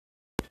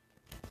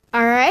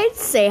Alright,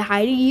 say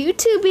hi to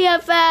YouTube,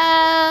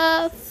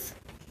 BFF.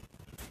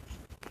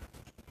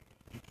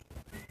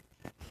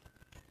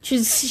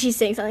 She's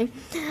saying something.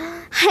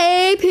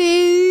 Hey,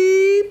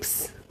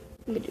 peeps.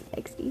 I'm gonna do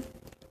XD.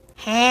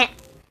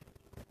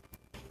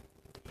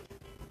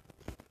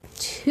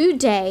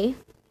 Today,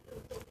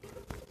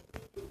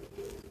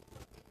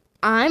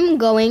 I'm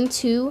going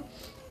to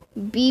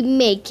be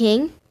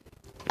making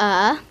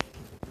a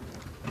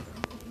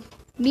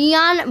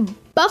Neon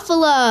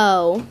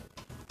Buffalo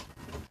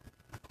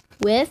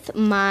with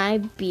my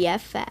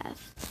BFF.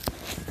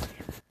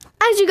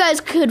 As you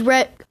guys can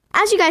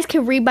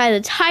read by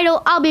the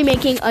title, I'll be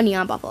making a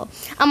Neon Buffalo.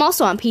 I'm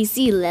also on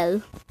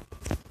PC,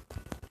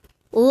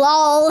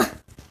 lol.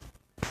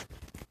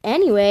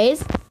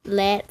 Anyways,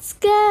 let's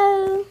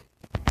go.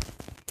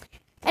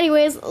 I'm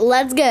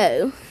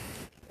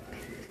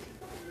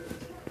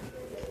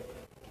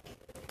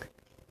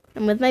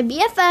with my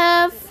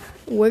BFF.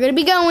 We're gonna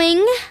be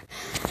going,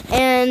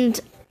 and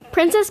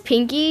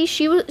PrincessPinkie,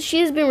 she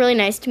has been really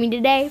nice to me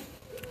today.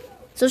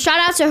 So shout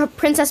out to her,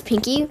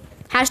 PrincessPinkie.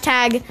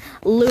 Hashtag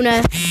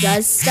Luna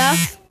does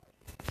stuff.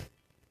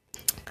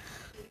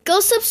 Go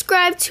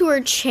subscribe to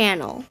her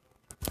channel.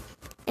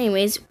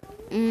 Anyways,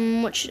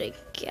 what should I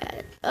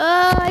get?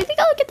 I think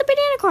I'll get the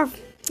banana car.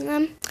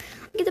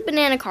 Get the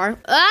banana car.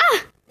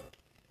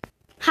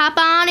 Hop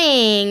on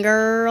in,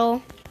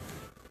 girl.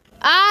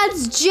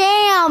 It's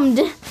jammed.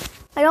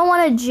 I don't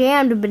want a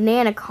jammed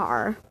banana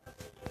car.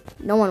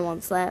 No one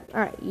wants that. All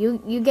right,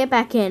 you get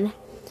back in.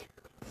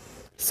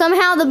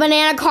 Somehow the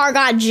banana car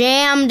got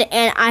jammed,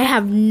 and I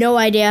have no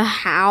idea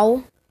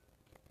how.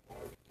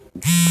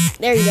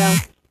 There you go.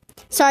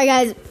 Sorry,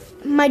 guys.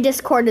 My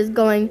Discord is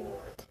going...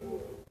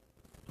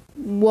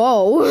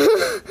 Whoa.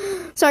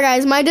 Sorry,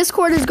 guys. My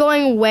Discord is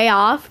going way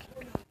off.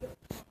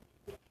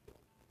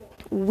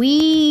 Let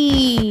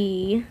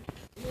me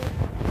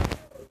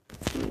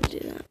do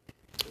that.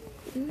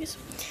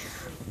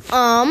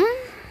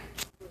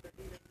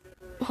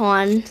 Hold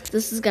on.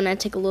 This is gonna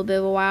take a little bit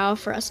of a while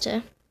for us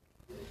to...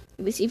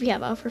 Let me see if we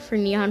have offer for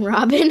Neon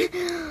Robin.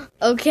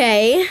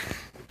 Okay.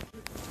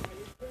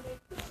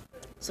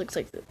 This looks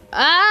like...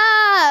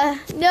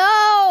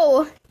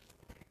 No!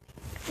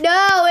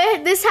 No,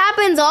 this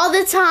happens all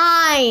the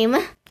time.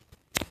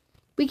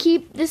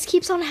 This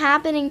keeps on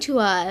happening to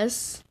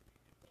us.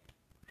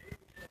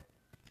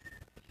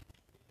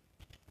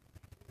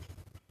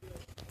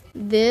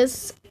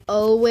 This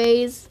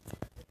always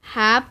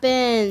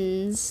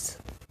happens.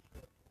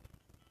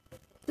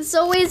 This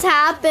always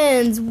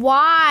happens.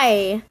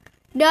 Why?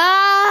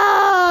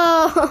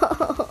 No!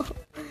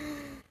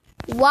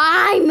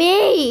 Why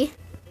me?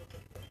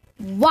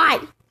 Why?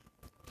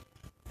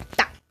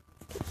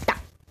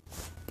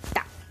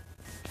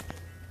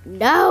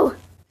 No!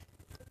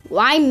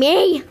 Why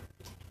me?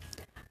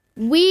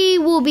 We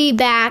will be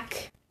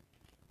back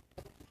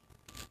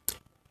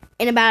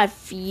in about a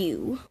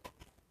few.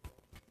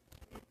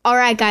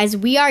 Alright, guys,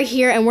 we are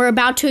here and we're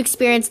about to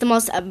experience the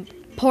most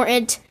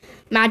important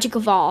magic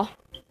of all.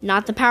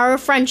 Not the power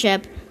of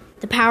friendship,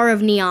 the power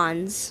of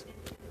neons.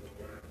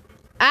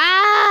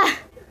 Why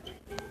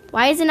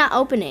is it not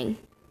opening?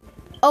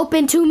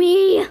 Open to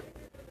me!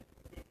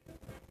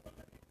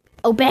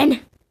 Open!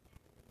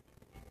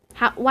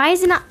 Why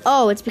is it not?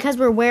 Oh, it's because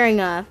we're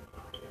wearing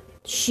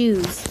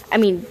shoes. I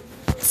mean,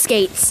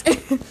 skates.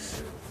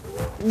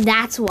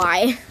 That's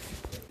why.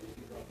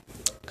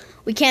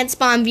 We can't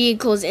spawn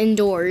vehicles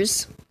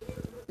indoors.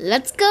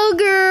 Let's go,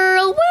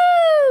 girl!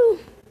 Woo!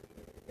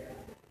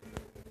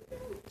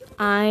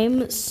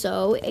 I'm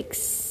so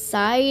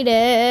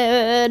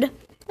excited. I'm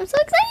so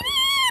excited!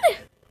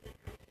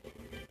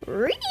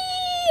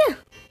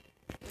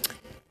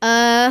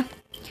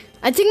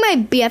 I think my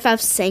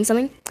BFF's saying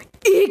something.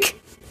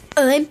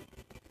 I'm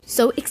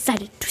so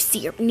excited to see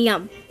your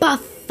Neon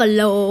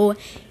Buffalo.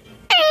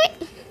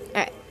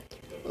 Alright,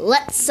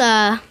 let's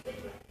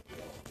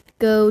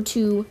go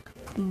to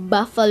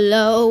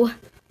Buffalo.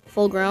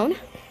 Full grown.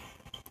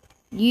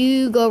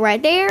 You go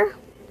right there.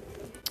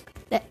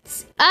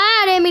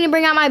 I didn't mean to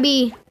bring out my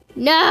bee.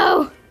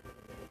 No!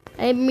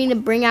 I didn't mean to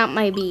bring out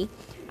my bee.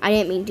 I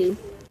didn't mean to.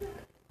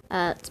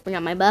 Let's bring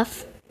out my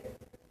buff.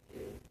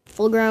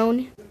 Full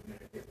grown.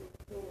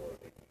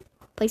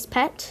 Place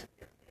pet.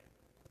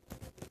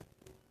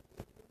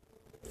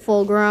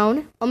 Full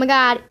grown. Oh my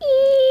god.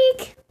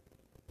 Eek!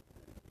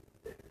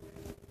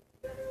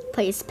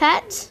 Place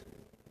pet.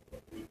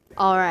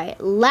 Alright,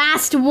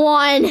 last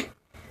one.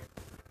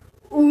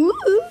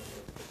 Ooh.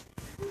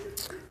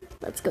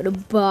 Let's go to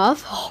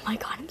buff. Oh my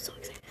god, I'm so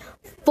excited.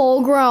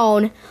 Full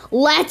grown.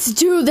 Let's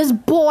do this,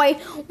 boy.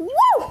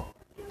 Woo!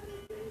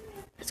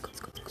 Let's go.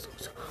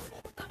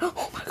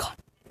 Oh my god.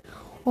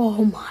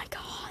 Oh my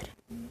god.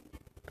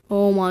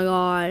 Oh my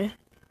god.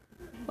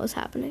 What's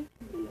happening?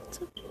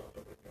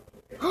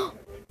 Oh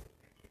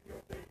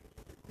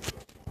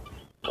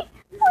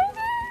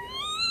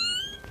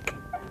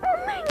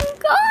my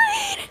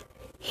god.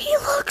 He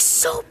looks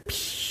so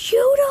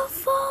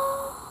beautiful.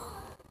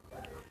 Oh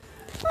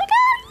my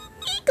god,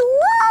 he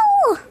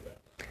glow.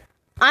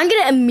 I'm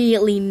gonna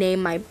immediately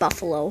name my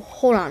buffalo.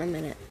 Hold on a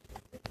minute.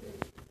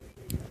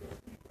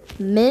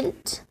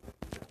 Mint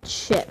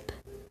chip.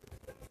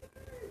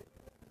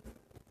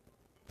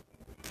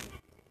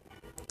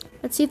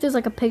 Let's see if there's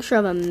like a picture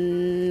of a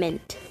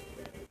mint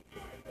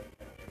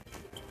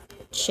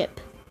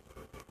chip.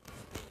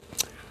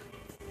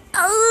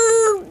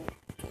 Oh,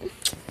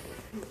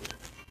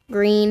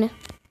 green.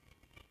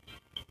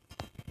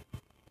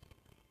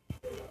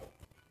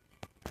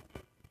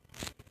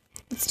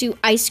 Let's do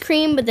ice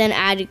cream, but then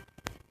add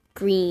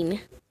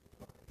green.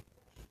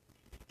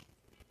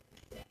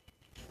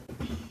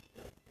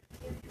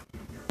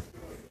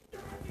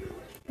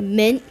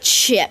 Mint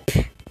chip.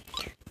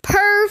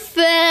 Perfect.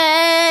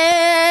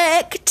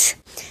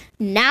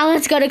 Now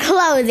let's go to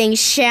clothing,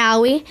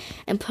 shall we?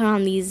 And put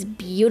on these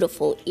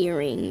beautiful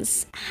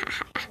earrings.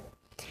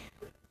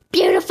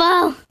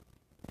 Beautiful.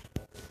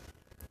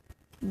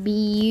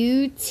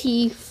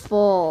 Beautiful.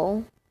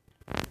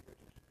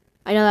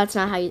 I know that's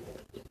not how you...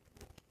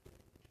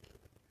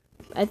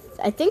 I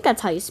think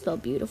that's how you spell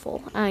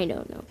beautiful. I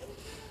don't know.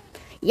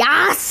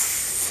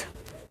 Yes!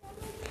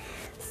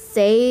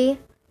 Say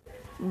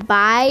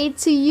bye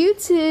to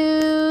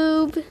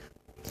YouTube.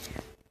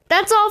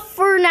 That's all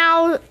for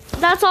now.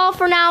 That's all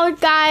for now,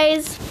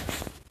 guys.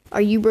 Are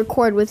you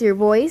record with your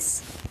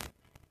voice?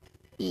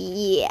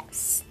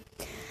 Yes.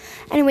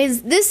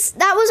 Anyways,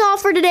 that was all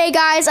for today,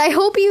 guys. I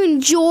hope you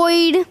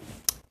enjoyed.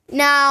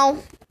 Now,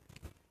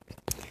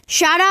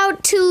 shout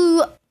out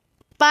to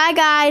bye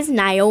guys,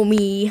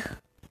 Naomi.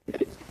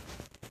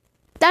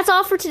 That's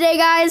all for today,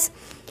 guys.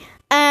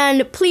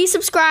 And please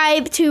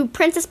subscribe to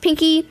Princess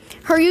Pinkie.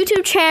 Her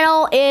YouTube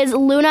channel is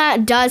Luna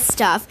Does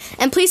Stuff.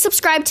 And please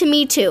subscribe to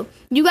me too.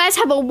 You guys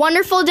have a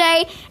wonderful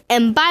day,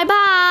 and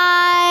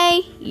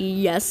bye-bye.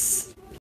 Yes.